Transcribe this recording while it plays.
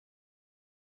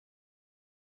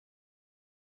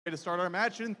To start our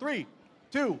match in 3,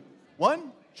 2,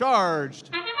 1, charged.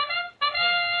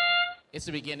 It's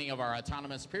the beginning of our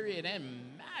autonomous period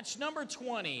and match number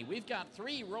 20. We've got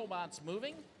 3 robots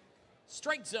moving.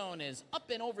 Strike zone is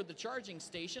up and over the charging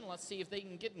station. Let's see if they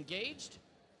can get engaged.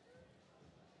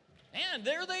 And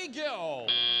there they go.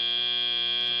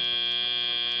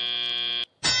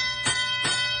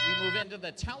 We move into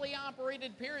the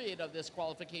tele-operated period of this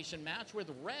qualification match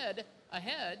with red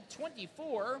ahead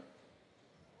 24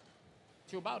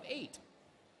 to about 8.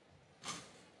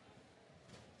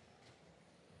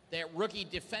 That rookie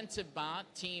defensive bot,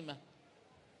 team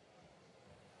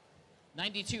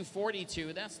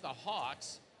 9242, that's the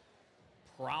Hawks,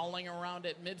 prowling around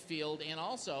at midfield and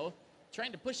also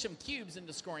trying to push some cubes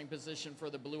into scoring position for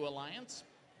the Blue Alliance.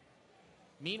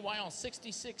 Meanwhile,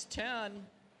 6610,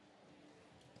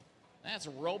 that's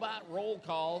robot roll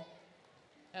call,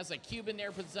 has a cube in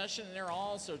their possession, and they're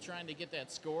also trying to get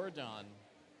that score done.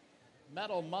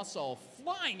 Metal Muscle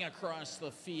flying across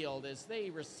the field as they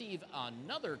receive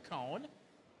another cone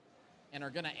and are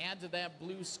going to add to that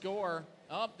blue score.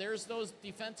 Oh, there's those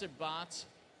defensive bots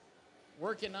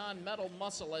working on Metal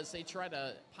Muscle as they try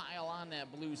to pile on that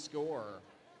blue score.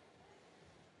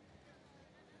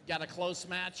 Got a close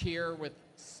match here with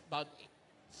about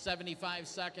 75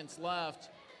 seconds left.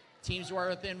 Teams were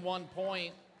within 1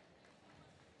 point.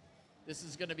 This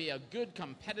is going to be a good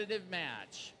competitive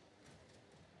match.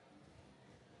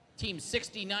 Team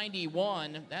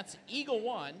 6091, that's Eagle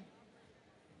 1,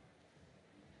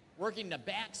 working the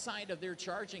backside of their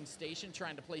charging station,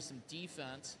 trying to play some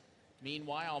defense.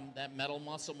 Meanwhile, that Metal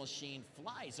Muscle machine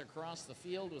flies across the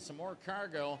field with some more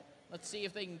cargo. Let's see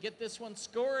if they can get this one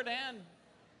scored, and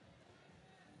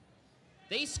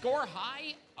they score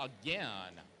high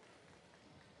again.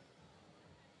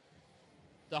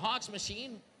 The Hawks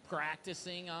machine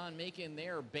practicing on making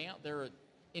their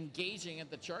engaging at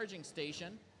the charging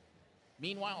station.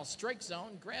 Meanwhile, Strike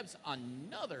Zone grabs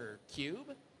another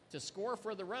cube to score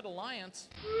for the Red Alliance.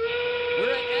 We're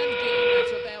at endgame,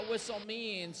 that's what that whistle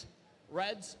means.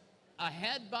 Red's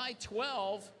ahead by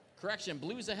 12. Correction,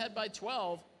 Blue's ahead by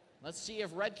 12. Let's see if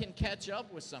Red can catch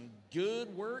up with some good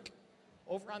work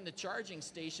over on the charging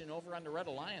station, over on the Red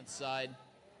Alliance side.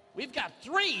 We've got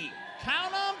 3,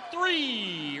 count them,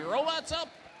 3. Robots up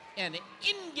and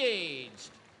engaged.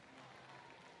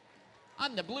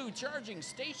 On the Blue charging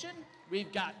station,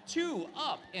 we've got 2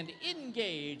 up and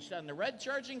engaged on the Red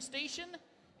charging station,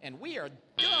 and we are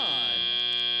done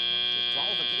with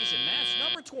qualification match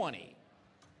number 20.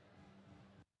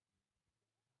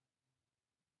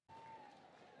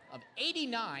 Of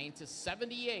 89 to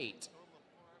 78.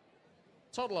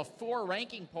 Total of 4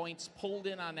 ranking points pulled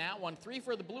in on that one. 3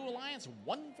 for the Blue Alliance,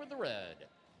 1 for the Red.